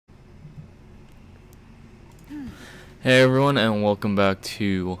Hey everyone, and welcome back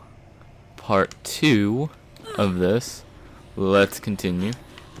to part 2 of this. Let's continue.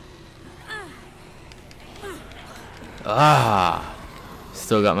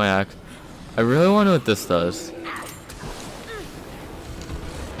 Still got my axe. I really wonder what this does.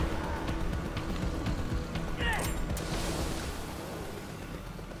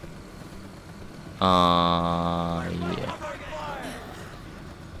 Yeah.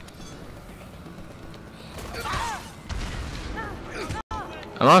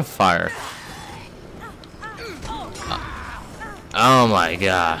 I'm on fire. Oh my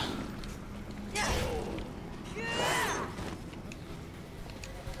god.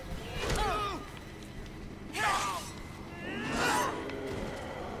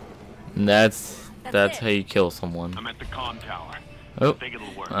 That's how you kill someone. I'm at the comm tower. Oh, think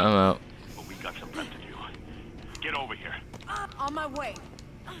it'll work. I'm out. But we got some prep to do. Get over here. On my way.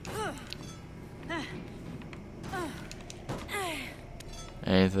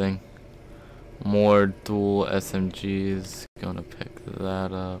 Anything? More dual SMGs. Gonna pick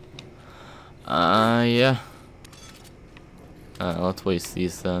that up. Yeah. Let's waste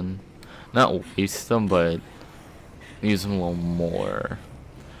these then. Not waste them, but use them a little more.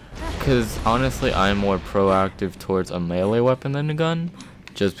 Because honestly, I'm more proactive towards a melee weapon than a gun.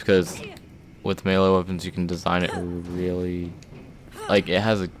 Just because with melee weapons, you can design it really. Like, it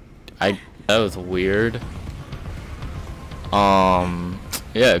has a. That was weird.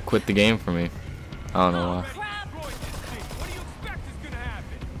 Yeah, it quit the game for me. I don't know why.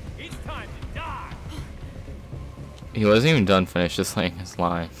 He wasn't even done finished, just saying his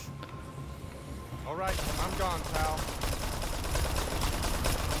line. Alright, I'm gone, pal.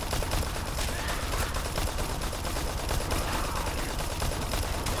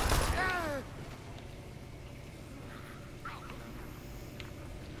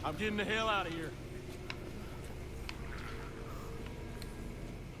 I'm getting the hell out of here.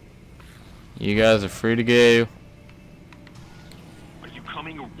 You guys are free to go. Are you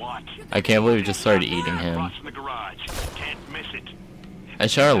coming or what? I can't believe we just started eating him. Cross in the garage. Can't miss it. I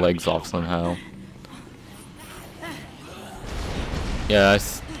shot our legs off somehow. Yeah, I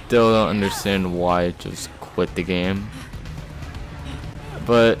still don't understand why it just quit the game.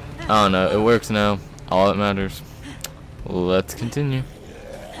 But, I don't know, it works now. All that matters. Let's continue.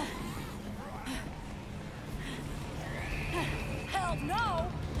 Hell no.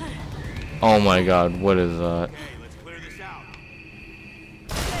 Oh my god, what is that? Hey, let's clear this out.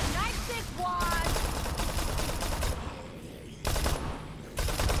 Good night, dickwad.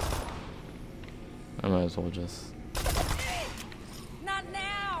 I might as well just. Not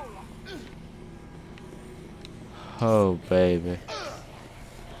now. Oh, baby.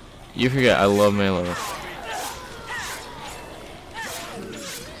 You forget, I love melee.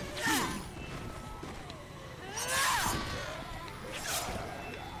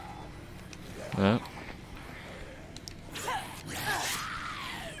 Yep.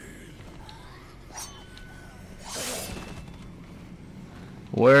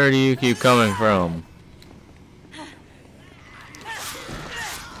 Where do you keep coming from?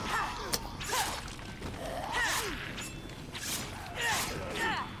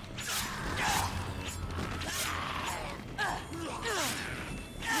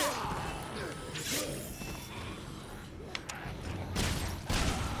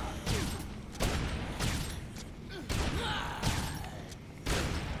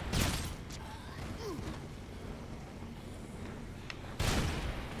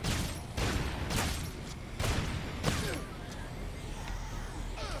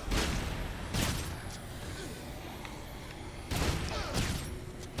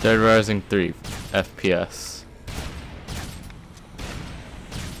 Dead Rising 3 FPS.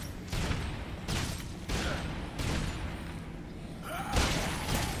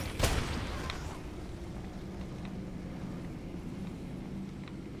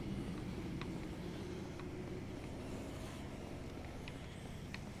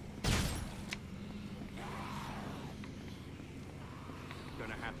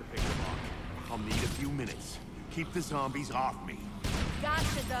 Gonna have to pick them off. I'll need a few minutes. Keep the zombies off me. Gotcha,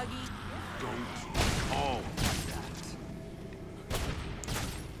 Dougie. Don't call that.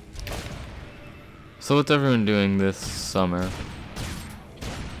 So what's everyone doing this summer?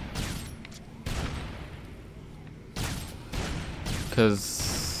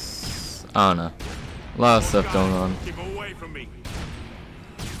 Cause I don't know. A lot of stuff going on. Keep away from me.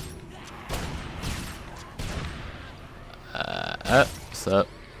 What's up?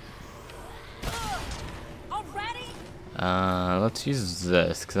 Already? Let's use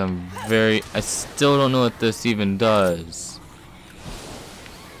this, because I still don't know what this even does.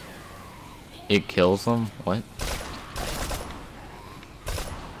 It kills them? What?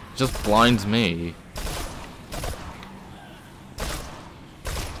 Just blinds me.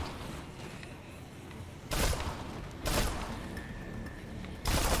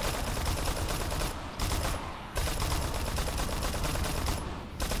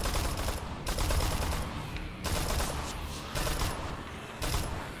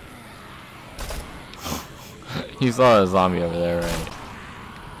 You saw a zombie over there, right?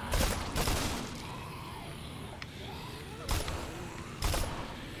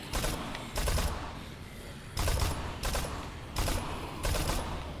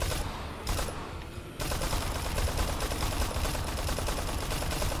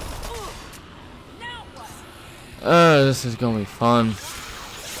 This is gonna be fun.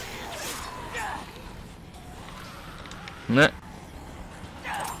 Nah.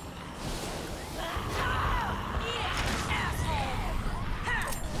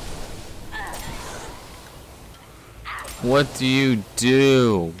 What do you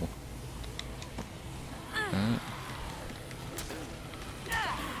do? Okay,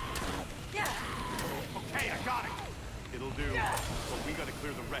 I got it. It'll do. But we gotta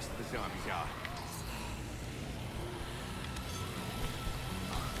clear the rest of the zombies out.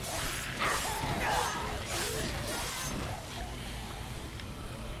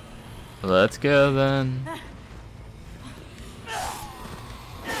 Let's go then.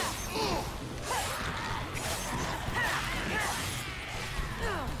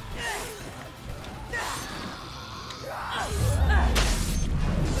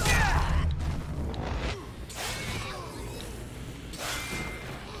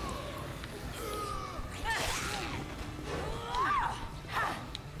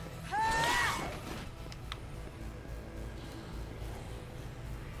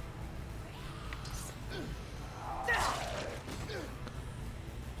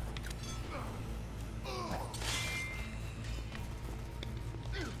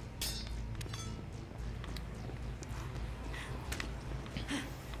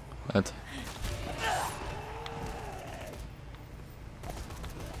 What?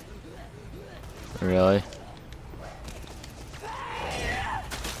 Really?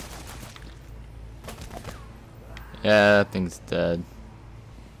 Yeah, that thing's dead.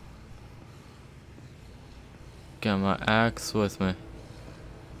 Got my axe with me.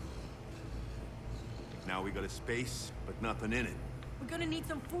 Now we got a space, but nothing in it. We're gonna need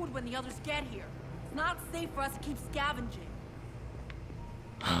some food when the others get here. It's not safe for us to keep scavenging.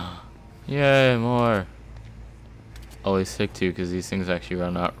 Yay, more. Always sick too, because these things actually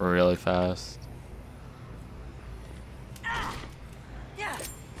run out really fast.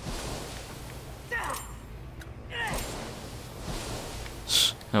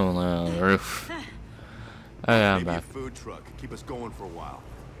 I'm on the roof. Oh yeah, I'm Maybe back. a food truck. Keep us going for a while.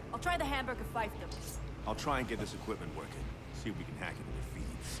 I'll try the hamburger fiefdom. I'll try and get this equipment working. See if we can hack into their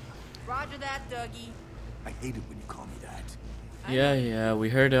feeds. Roger that, Dougie. I hate it when you call me that. Yeah, we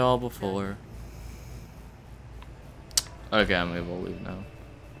heard it all before. Okay, I'm able to leave now.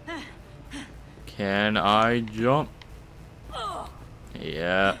 Can I jump?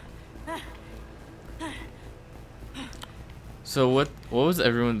 Yeah. So what was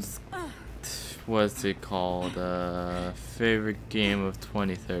everyone's, what's it called, favorite game of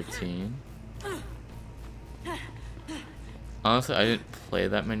 2013? Honestly, I didn't play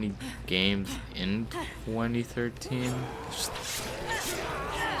that many games in 2013.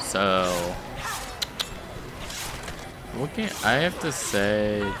 So, what game? I have to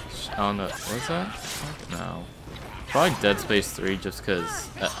say, I don't know. What's that? No. Probably Dead Space 3, just because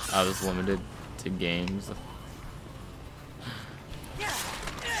I was limited to games.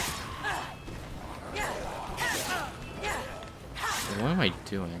 What am I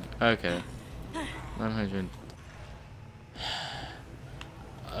doing? Okay. 900.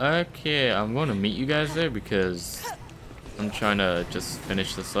 Okay, I'm going to meet you guys there because I'm trying to just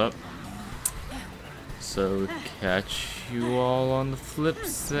finish this up. So catch you all on the flip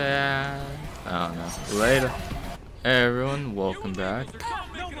side. I don't know. Later. Hey everyone, welcome back.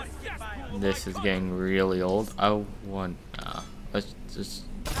 This is getting really old. I want. Let's just.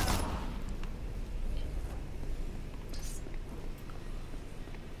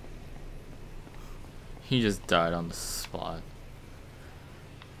 He just died on the spot.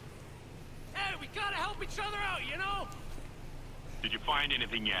 Hey, we gotta help each other out, you know? Did you find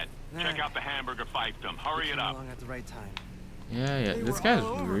anything yet? Check out the hamburger fiefdom. Hurry it up. Along at the right time. Yeah. This guy's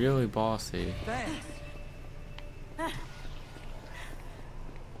really bossy. Thanks.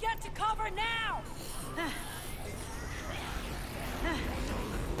 Get to cover now!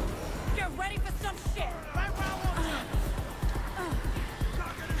 Get ready for some shit!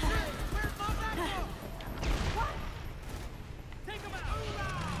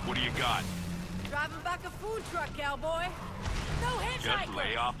 you got? Driving back a food truck, cowboy. No hitchhikers. Just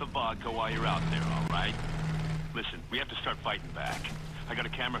lay off the vodka while you're out there, all right? Listen, we have to start fighting back. I got a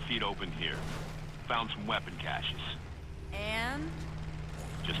camera feed open here. Found some weapon caches. And?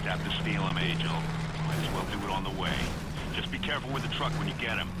 Just have to steal them, Angel. Might as well do it on the way. Just be careful with the truck when you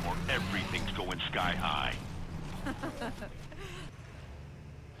get him, or everything's going sky high.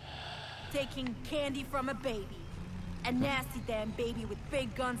 Taking candy from a baby. A nasty damn baby with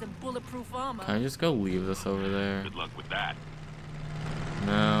big guns and bulletproof armor. Can I just go leave this over there? Good luck with that.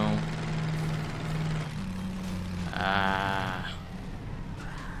 No. Ah.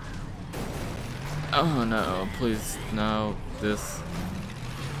 Oh no, please, no. This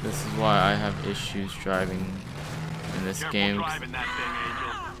is why I have issues driving in this Careful game. driving that thing,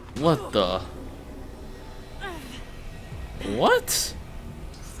 Angel. What the? What?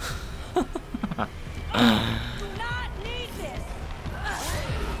 Do not need this.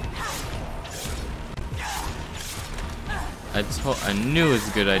 I knew it was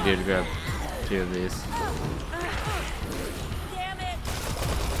a good idea to grab 2 of these. Damn it.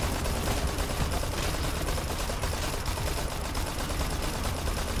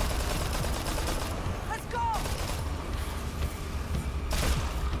 Let's go.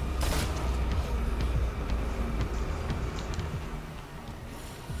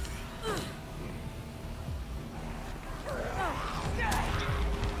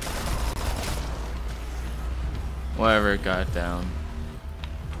 Whatever, got down.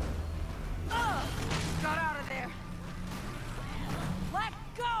 Got out of there. Let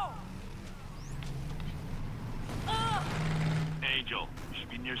go. Angel, you should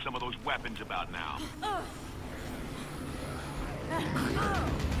be near some of those weapons about now.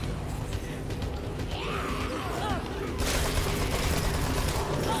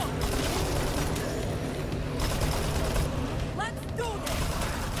 Let's do this.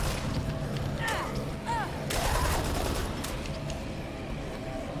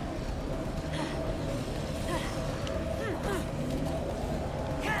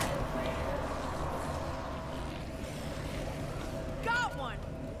 Got one.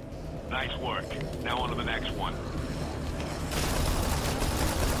 Nice work. Now on to the next one.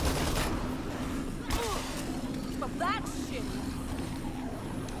 Well, that's shit.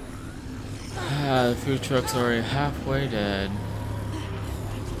 The food truck's already halfway dead.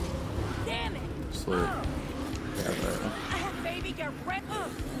 Damn it. Sweet. Yeah, but Baby, get red.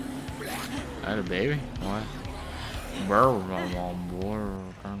 I had a baby? What?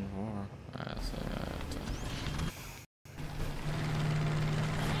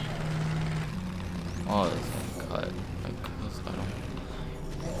 Oh, this is cut. Because I don't.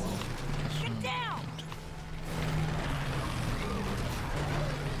 Get down.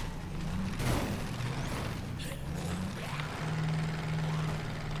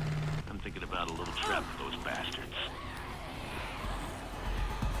 I'm thinking about a little trap for those bastards.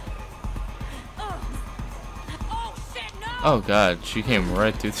 Oh shit, no. Oh god, she came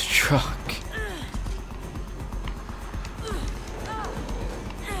right through the truck.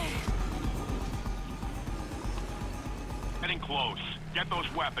 Getting close. Get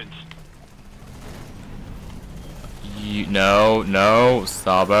those weapons. No,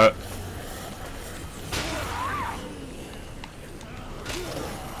 stop it.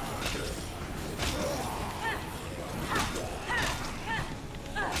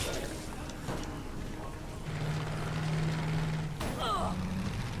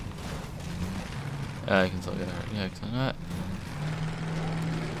 I can still get her. Yeah, can not.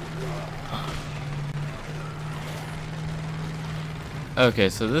 Okay,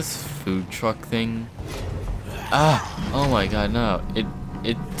 so this food truck thing. Oh my god, no.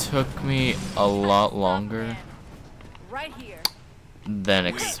 It took me a lot longer Right here. than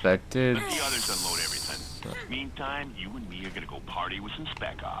expected. Let the others unload everything. Meantime, you and me are gonna go party with some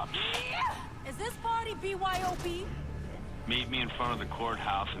spec ops. Is this party BYOB? Meet me in front of the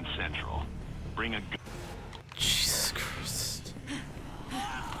courthouse in Central. Bring a gun. Jesus Christ.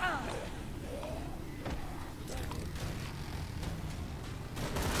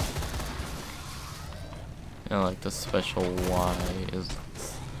 And like the special Y is.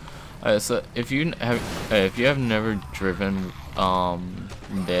 So if you have never driven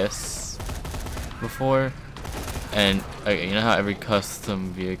this before, and you know how every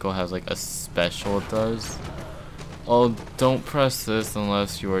custom vehicle has like a special it does. Oh, don't press this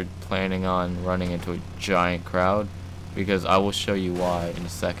unless you are planning on running into a giant crowd, because I will show you why in a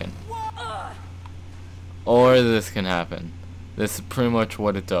second. Or this can happen. This is pretty much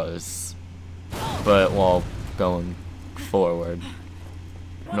what it does, but while going forward.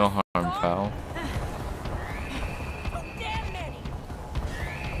 No harm, pal.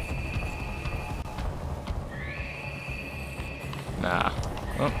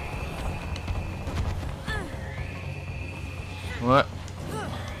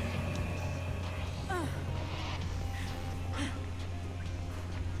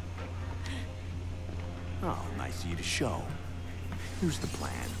 show. Here's the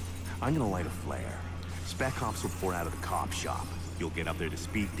plan. I'm gonna light a flare. Spec ops will pour out of the cop shop. You'll get up there to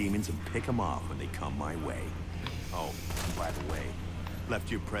speed demons and pick them off when they come my way. Oh, by the way, left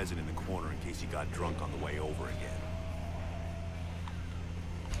your present in the corner in case he got drunk on the way over again.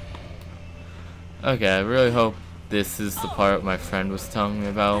 Okay, I really hope this is the part my friend was telling me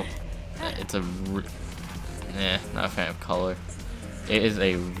about. It's a not a fan of color. It is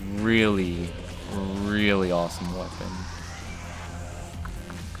a really, really awesome weapon.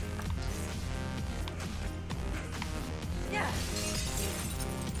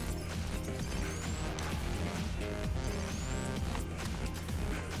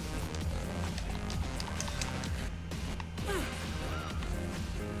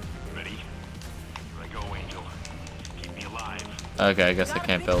 Okay, I guess I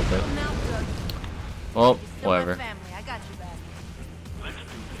can't build it. Well, whatever.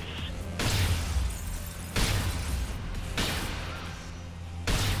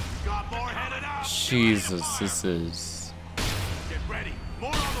 Jesus, this is... Get ready.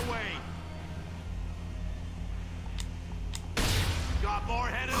 More on the way. Got more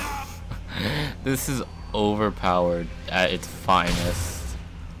headed up. This is overpowered at its finest.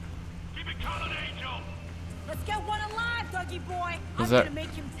 Keep it coming, Angel. Let's get one alive, Dougie boy. Was I'm that... gonna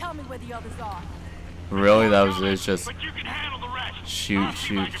make him tell me where the others are. Really? That was it? Just but you can handle the rest. shoot, I'll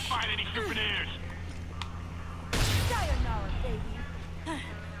see if I shoot. can find any souvenirs. Sayonara, baby.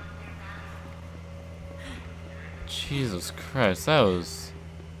 Jesus Christ, that was...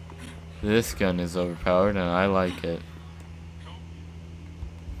 This gun is overpowered and I like it.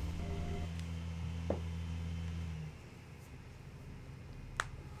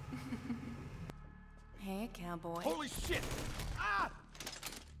 Hey, cowboy. Holy shit! Ah!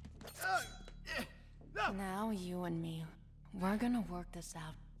 No! Now you and me, we're gonna work this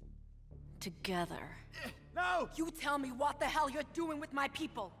out together. No! You tell me what the hell you're doing with my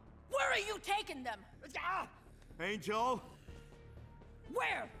people. Where are you taking them? Ah! Angel?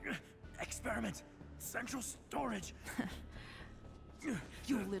 Where? Experiment. Central storage.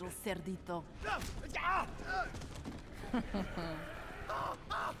 You little cerdito. Ah!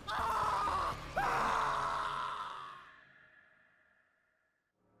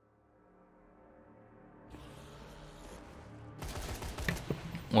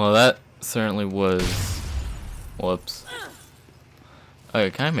 Well, that certainly was... Whoops.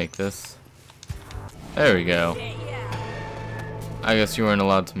 Okay, can I make this? There we go. I guess you weren't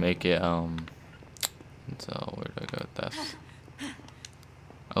allowed to make it, so where did I go with this?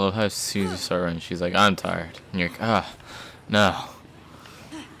 I love how as soon as you start running, she's like, I'm tired. And you're like, ah, no.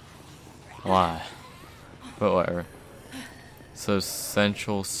 Why? But whatever. So,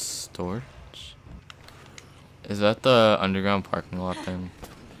 central storage? Is that the underground parking lot thing?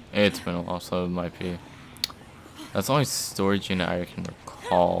 It's been a while, so it might be. That's the only storage unit I can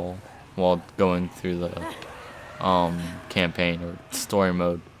recall while going through the campaign or story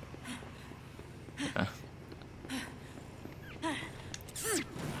mode. Yeah.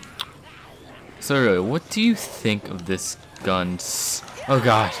 So really, what do you think of this gun? Oh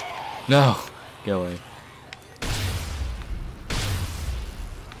god, no, get away.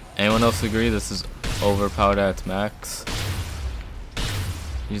 Anyone else agree this is overpowered at its max?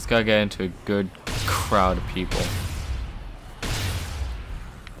 You just gotta get into a good crowd of people.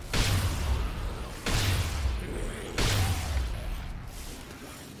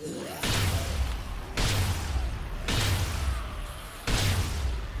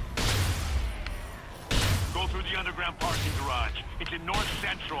 Go through the underground parking garage. It's in North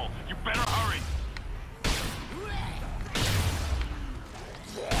Central. You better hurry.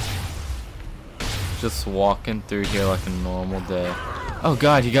 Just walking through here like a normal day. Oh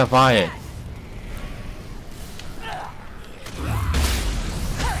god, you got by it.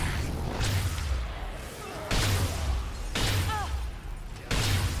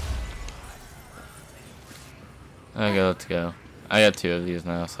 Okay, let's go. I got 2 of these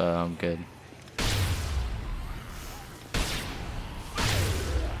now, so I'm good.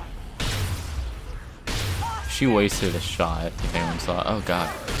 She wasted a shot, if anyone saw it. Oh god.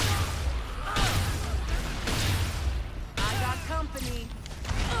 I got company.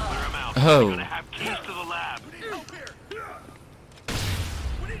 Clear 'em out. Oh. We're gonna have keys to the lab.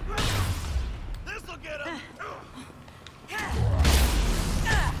 This'll get him!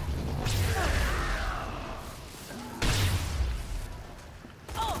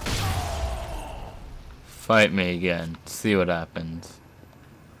 Fight me again. See what happens.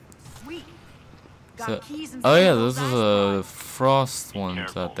 Sweet. Got So, keys and oh yeah, some those nice are the parts. frost ones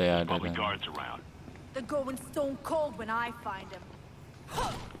Careful. that they added Probably in. guards around. They're going stone cold when I find them.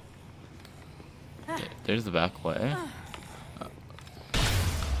 There's the back way.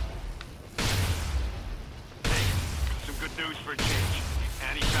 Some good news for a change.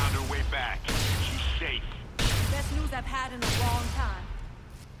 Annie found her way back. She's safe. Best news I've had in a long time.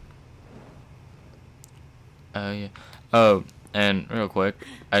 Oh yeah. Oh, and real quick,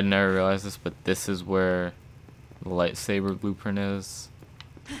 I never realized this, but this is where the lightsaber blueprint is.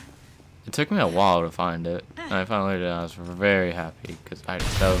 It took me a while to find it, and I finally did. And I was very happy because that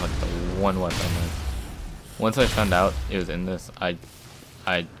was like the one weapon. Like, once I found out it was in this, I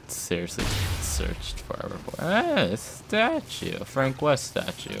seriously searched forever for it. A statue, a Frank West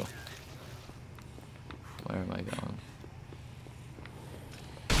statue. Where am I going?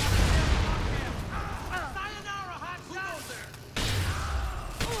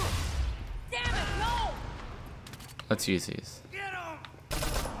 Damn it, no! Let's use these.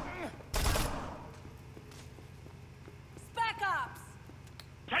 Spec Ops!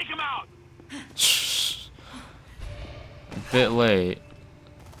 Take him out! A bit late.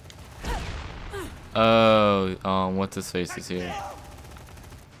 Oh, what's his face is here.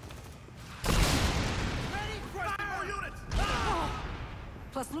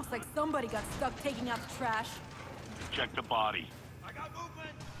 Plus, looks like somebody got stuck taking out the trash. Check the body. I got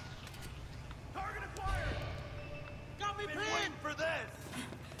movement. Target acquired. Got me pinned for this.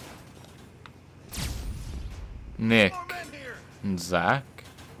 Nick. More men here. And Zach?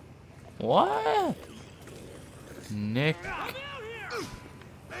 What? Nick? I'm out here.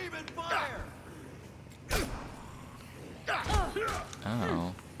 Aim and fire.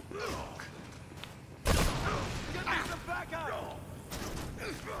 Oh. Get me some backup.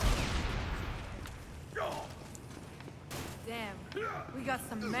 Damn, we got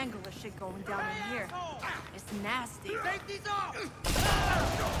some mangler shit going down in here. It's nasty. Safety's off.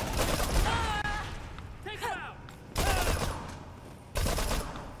 Take him out.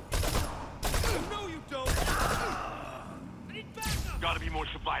 No, you don't. I need backup. Gotta be more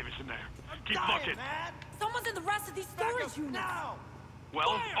survivors in there. Keep looking. Man. Someone's in the rest of these storage Backup units. now.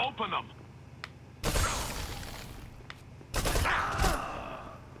 Well, Fire. open them.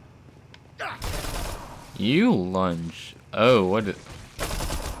 You lunge. Oh, what is...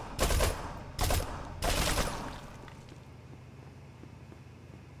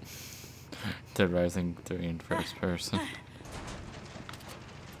 Dead Rising 3 in first person.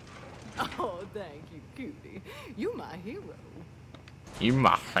 Oh, thank you, cutie. You my hero. You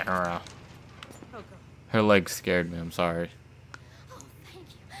my hero. Okay. Her legs scared me, I'm sorry. Oh, thank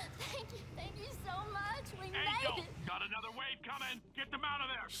you so much. We Angel, made it. got another wave coming. Get them out of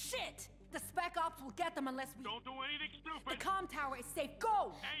there. Shit! The Spec Ops will get them unless we... Don't do anything The stupid. comm tower is safe.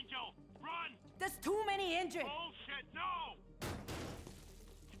 Go! Angel, run. There's too many injured. Bullshit, no.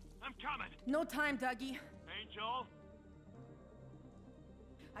 I'm coming. No time, Dougie. Angel,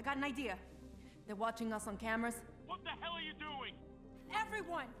 I got an idea. They're watching us on cameras. what the hell are you doing?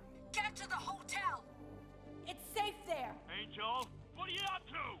 Everyone, get to the hotel. It's safe there. Angel, what are you up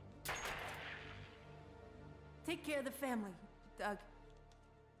to? Take care of the family, Doug.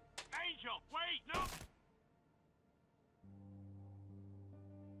 Angel, wait, no.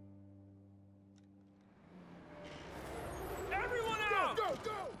 Everyone out! Go,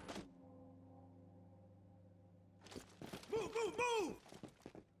 go. Move, move, move.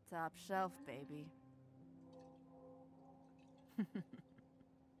 Top shelf, baby.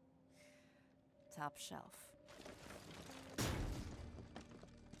 Top shelf.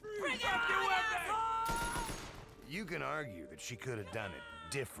 Bring it up, you weapon. You can argue that she could have done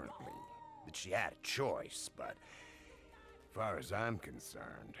it differently, that she had a choice, but as far as I'm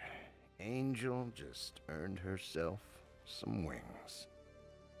concerned, Angel just earned herself some wings.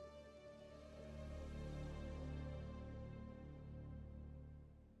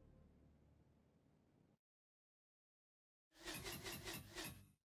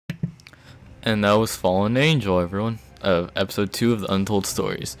 And that was Fallen Angel, everyone. Episode 2 of the Untold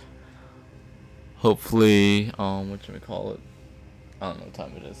Stories. Hopefully, whatchamacallit? I don't know what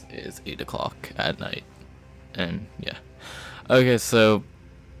time it is. It is 8 o'clock at night. And, yeah. Okay, so,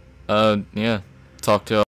 yeah. Talk to y'all.